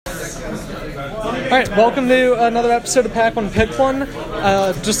Alright, welcome to another episode of Pack One Pick One.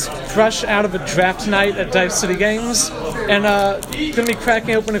 Just fresh out of a draft night at Dice City Games. And gonna be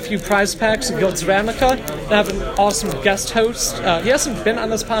cracking open a few prize packs at Guilds of Ravnica. And I have an awesome guest host. He hasn't been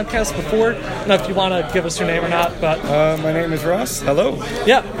on this podcast before. I don't know if you want to give us your name or not, but... my name is Ross. Hello.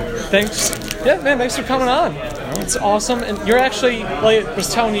 Yeah, thanks. Yeah, man, thanks for coming on. It's awesome, and you're actually, like I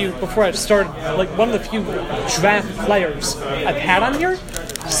was telling you before I started, like one of the few draft players I've had on here.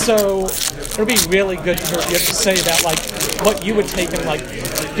 So it'll be really good to hear you have to say about like what you would take in like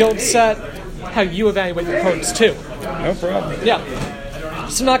guild set, how you evaluate the cards too. No problem. Yeah.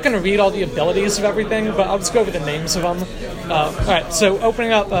 So I'm not going to read all the abilities of everything, but I'll just go over the names of them. Alright, so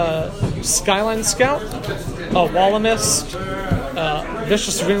opening up Skyline Scout, Wallamist,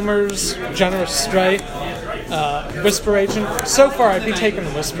 Vicious Rumors, Generous Stray, Whisper Agent. So far, I'd be taking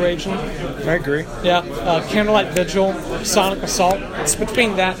the Whisper Agent. I agree. Yeah. Candlelight Vigil, Sonic Assault. It's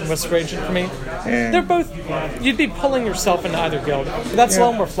between that and Whisper Agent for me. They're both... You'd be pulling yourself into either guild. But that's a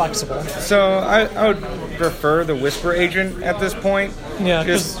little more flexible. So I would prefer the Whisper Agent at this point. Yeah.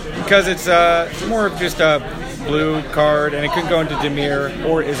 Because it's more of just a blue card, and it could go into Dimir,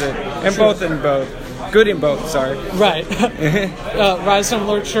 or is it? And Sure. both in both. Good in both, sorry. Right. Rhizome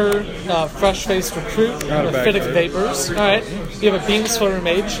Lurcher, Fresh-Faced Recruit, Raphidic Vapors. Alright. You have a Beam Slitter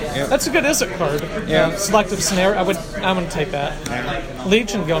Mage. Yep. That's a good Izzet card. Yeah. Selective Snare. I'm going to take that. Yeah.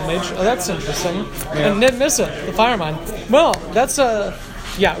 Legion Guild Mage. Oh, that's interesting. Yeah. And Nib Mizzet, the Firemine. Well, that's a...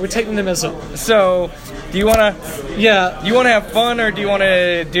 Yeah, we're taking Nib Mizzet. So, do you want to... Yeah. You want to have fun, or do you want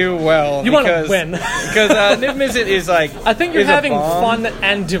to do well? You want to win. Because Nib Mizzet is like... I think you're having bomb. fun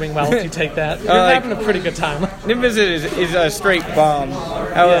and doing well if you take that. You're having a pretty good time. Nib Mizzet is a straight bomb.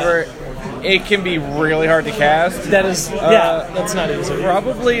 However, it can be really hard to cast. That is... that's not easy.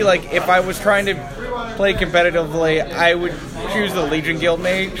 Probably, like, if I was trying to play competitively, I would choose the Legion Guild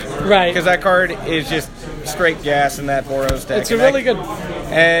Mage. Right. Because that card is just straight gas in that Boros deck. It's a really good...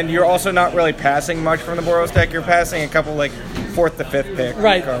 And you're also not really passing much from the Boros deck. You're passing a couple, like, 4th to 5th pick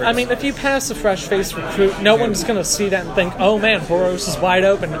Right. cards. I mean, if you pass a Fresh-Faced Recruit, no one's going to see that and think, oh man, Boros is wide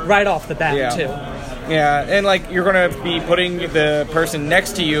open right off the bat, too. Yeah, and, like, you're going to be putting the person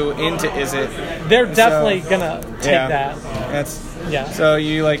next to you into Izzet. They're definitely going to take that. Yeah. So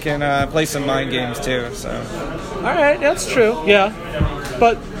you, like, can play some mind games, too, so... Alright, that's true, yeah.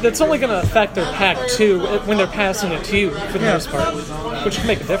 But it's only going to affect their pack, too, when they're passing it to you, for the most part. Which can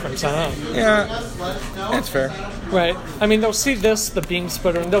make a difference, I don't know. Yeah, that's fair. Right. I mean, they'll see this, the Beam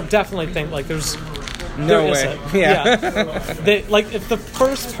Splitter, and they'll definitely think, like, there's... No way. Izzet. Yeah. They, like, if the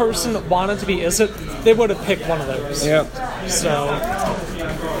first person wanted to be Izzet, they would have picked one of those. Yep. So,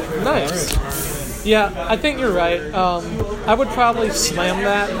 nice. Yeah, I think you're right. I would probably slam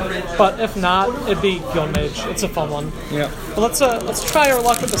that, but if not, it'd be Guild Mage. It's a fun one. Yeah. But let's try our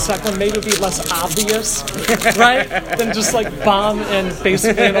luck with the second one. Maybe it'll be less obvious, right? Than just like bomb and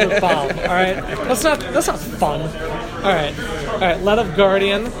basically another bomb. All right, that's not fun. All right. Let of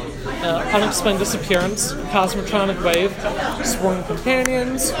Guardian, Unexplained Disappearance, Cosmotronic Wave, Sworn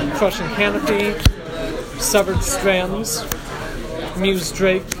Companions, Crushing Canopy, Severed Strands, Muse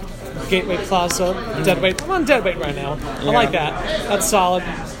Drake, Gateway Plaza, Deadweight. I'm on Deadweight right now. I like that. That's solid.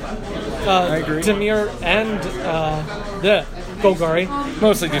 I agree. Dimir and Golgari.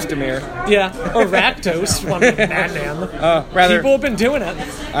 Mostly just Dimir. Yeah, or Rakdos. One madman. People have been doing it.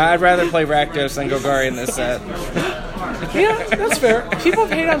 I'd rather play Rakdos than Golgari in this set. Yeah, that's fair. People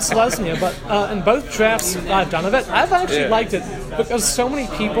have hated on Selesnya, but in both drafts I've done of it, I've actually liked it because so many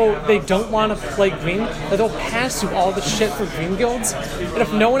people, they don't want to play green, that they'll pass through all the shit for green guilds, and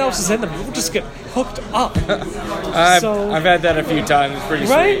if no one else is in them, people just get hooked up. I've had that a few times. It's pretty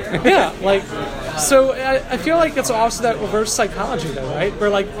right? sweet. Yeah, like, so I feel like it's also that reverse psychology, though, right? Where,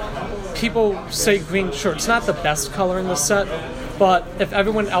 like, people say green, sure, it's not the best color in the set, but if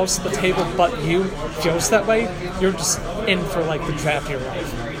everyone else at the table but you feels that way, you're just in for, like, the draft of your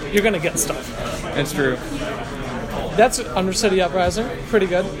life. You're going to get stuff. That's true. That's Undercity Uprising. Pretty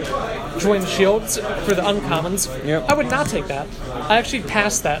good. Join Shields for the uncommons. Yep. I would not take that. I actually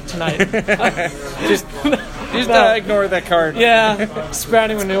passed that tonight. Just ignore that card. Yeah.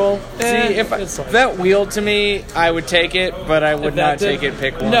 Sprouting Renewal. See, if that wheeled to me, I would take it, but I would not take it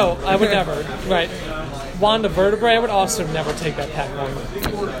pick one. No, I would never. Right. Wand of Vertebrae, I would also never take that pack one.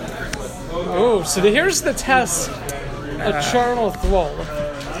 Oh, so here's the test. A Charnel Thrall.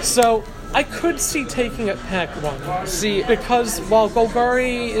 So, I could see taking it pack one. See, because while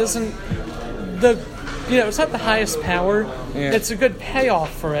Golgari isn't the, it's not the highest power, it's a good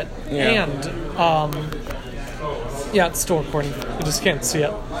payoff for it. Yeah. And, it's still recording. You just can't see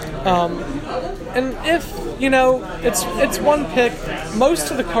it. And if it's one pick.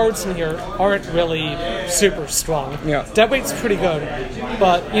 Most of the cards in here aren't really super strong. Yeah. Deadweight's pretty good,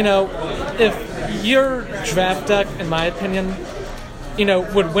 but if your draft deck, in my opinion,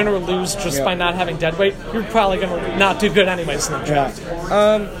 would win or lose just by not having Deadweight, you're probably going to not do good anyways in the draft.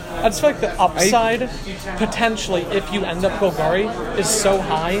 I just feel like the upside, potentially, if you end up Golgari, is so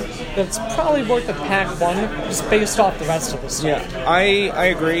high that it's probably worth a pack one just based off the rest of the stuff. Yeah, I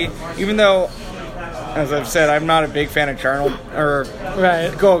agree. Even though, as I've said, I'm not a big fan of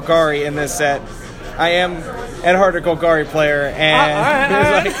Golgari in this set. I am at heart a Golgari player,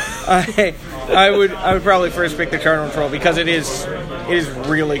 and I would probably first pick the Charnel Troll because it is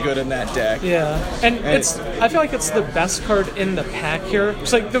really good in that deck. Yeah, and I feel like it's the best card in the pack here.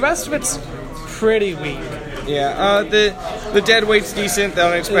 It's like the rest of it's pretty weak. Yeah, the Deadweight's decent. The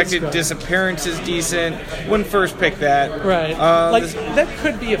Unexpected Disappearance is decent. Wouldn't first pick that. Right. That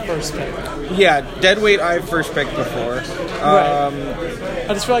could be a first pick. Yeah, Deadweight I've first picked before. Right.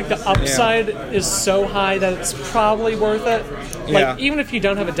 I just feel like the upside is so high that it's probably worth it. Like, even if you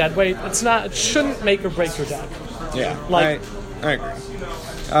don't have a Deadweight, it shouldn't make or break your deck. Yeah, like, I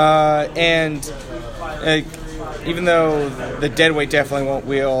agree. Even though the Deadweight definitely won't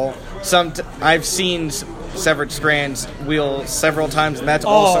wheel, I've seen Severed Strands wheel several times, and that's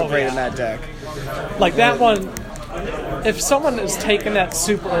also great in that deck. Like that one, if someone is taking that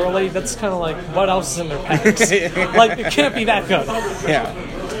super early, that's kind of like, what else is in their packs? Like, it can't be that good.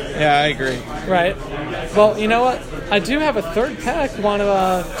 Yeah, I agree. Right. Well, you know what? I do have a third pack. Want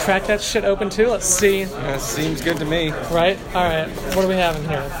to crack that shit open too? Let's see. Seems good to me. Right? All right. What do we have in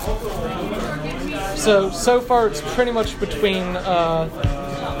here? So far it's pretty much between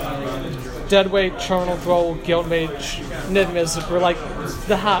Deadweight, Charnel Troll, Guildmage, Niv-Mizzet were like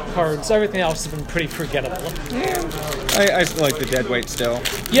the hot cards. Everything else has been pretty forgettable. I still like the Deadweight still.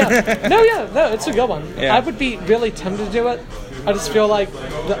 No, it's a good one. Yeah. I would be really tempted to do it. I just feel like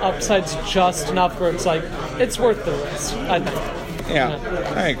the upside's just enough where it's like, it's worth the risk, I think. Yeah,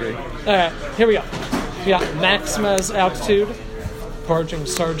 I agree. Alright, here we go. We got Maxima's Altitude, Barging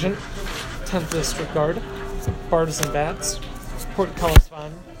Sergeant, 10th District Guard, Partisan Bats, Portcullis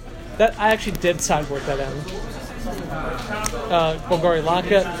Vine. That I actually did sideboard that in. Golgari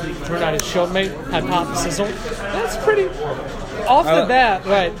Locket, Tornado Shieldmate, Hypothesis. That's pretty off the bat,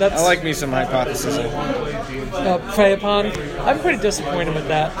 right? I like me some Hypothesis. Prey Upon. I'm pretty disappointed with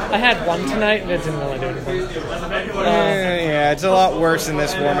that. I had one tonight and it didn't really do anything. Yeah, it's a lot worse in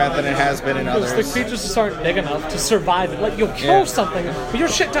this format than it has been in others. The creatures just aren't big enough to survive it. Like, you'll kill something, but your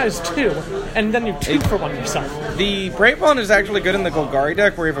shit dies too, and then you 2-for-1 yourself. The Prey Upon is actually good in the Golgari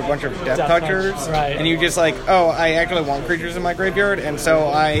deck where you have a bunch of Death Touchers, right. And you just like, I actually want creatures in my graveyard, and so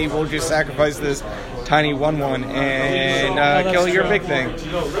I will just sacrifice this tiny 1/1 and kill your big thing.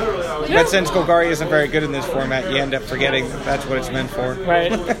 In that sense, Golgari isn't very good in this format. You end up forgetting that's what it's meant for.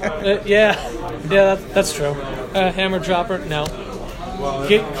 Right. That's true. Hammer Dropper, no.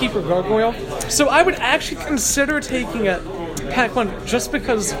 Gatekeeper Gargoyle. So I would actually consider taking a pack one just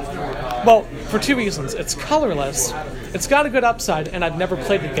because, well, for two reasons. It's colorless, it's got a good upside, and I've never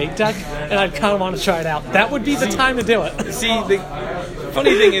played the Gate deck, and I kind of want to try it out. That would be the time to do it. See, the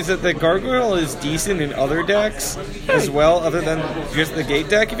funny thing is that the Gargoyle is decent in other decks as well, other than just the Gate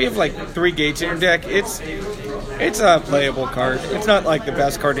deck. If you have like 3 Gates in your deck, it's a playable card. It's not like the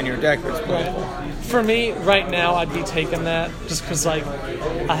best card in your deck, but it's playable. For me, right now, I'd be taking that just because, like,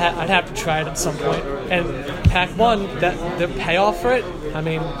 I'd have to try it at some point. And pack one, the payoff for it, I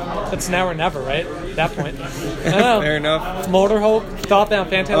mean, it's now or never, right? At that point. I don't know. Fair enough. Motorhope, Thoughtbound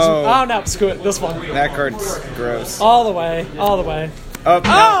Phantasm. Oh, no, screw it. This one. That card's gross. All the way. Oh,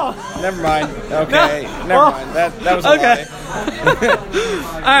 no. Never mind. Okay, never mind. That was a lie.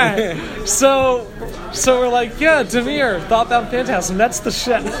 Alright, so we're like, Dimir, Thoughtbound Phantasm, that's the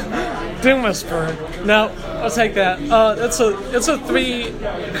shit. Doom Whisperer. No, I'll take that. It's a 3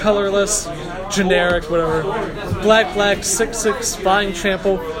 colorless, generic, whatever. Black, 6/6, Flying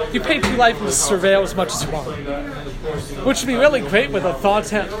Trample. You pay 2 life and just surveil as much as you want. Which would be really great with a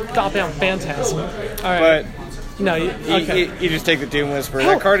Thoughtbound Phantasm. Alright. No, you just take the Doom Whisperer.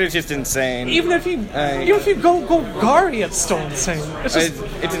 That card is just insane. Even if you go Golgari, it's still insane.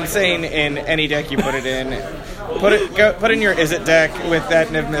 It's insane in any deck you put it in. Put in your Izzet deck with that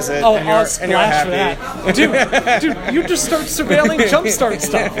Niv-Mizzet, and you're happy. Dude, you just start surveilling Jumpstart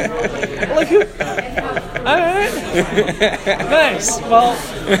stuff. Like, alright. Nice. Well,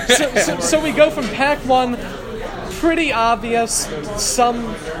 so we go from pack one. Pretty obvious.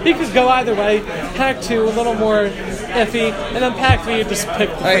 He could go either way. Pack 2, a little more iffy, and then pack 3, you just pick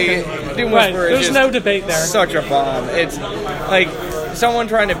the Doom Whisperer. There's no debate there. Such a bomb. It's like someone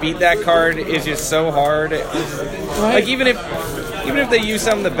trying to beat that card is just so hard. Like even if they use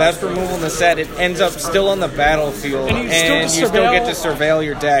some of the best removal in the set, it ends up still on the battlefield, and you still get to surveil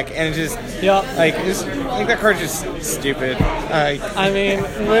your deck, and it just like that card's just stupid. I mean,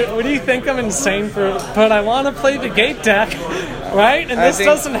 what do you think I'm insane for? But I want to play the gate deck, right? And this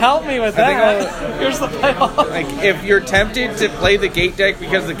doesn't help me with that. Here's the payoff. Like if you're tempted to play the gate deck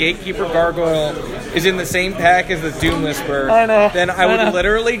because the Gatekeeper Gargoyle is in the same pack as the Doom Whisperer, then I would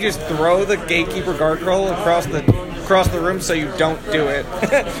literally just throw the Gatekeeper Gargoyle across the room so you don't do it.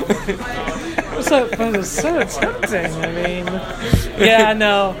 But it's so tempting. I mean, yeah,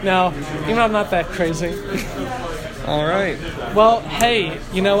 no. You know, I'm not that crazy. All right. Well, hey,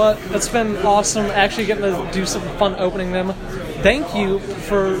 you know what? It's been awesome actually getting to do some fun opening them. Thank you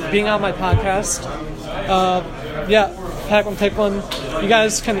for being on my podcast. Pack1Pick1. You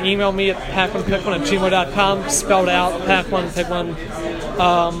guys can email me at pack1pick1@gmail.com, spelled out, pack1pick1.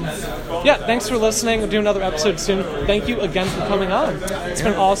 Thanks for listening. We'll do another episode soon. Thank you again for coming on. It's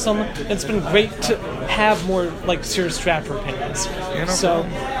been awesome. It's been great to have more like serious drafter opinions.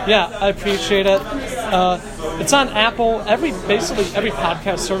 I appreciate it. It's on Apple, basically every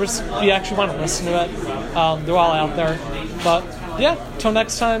podcast service. If you actually want to listen to it, they're all out there. But yeah, till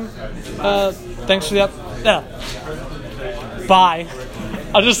next time. Thanks for the Bye.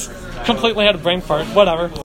 I just completely had a brain fart. Whatever.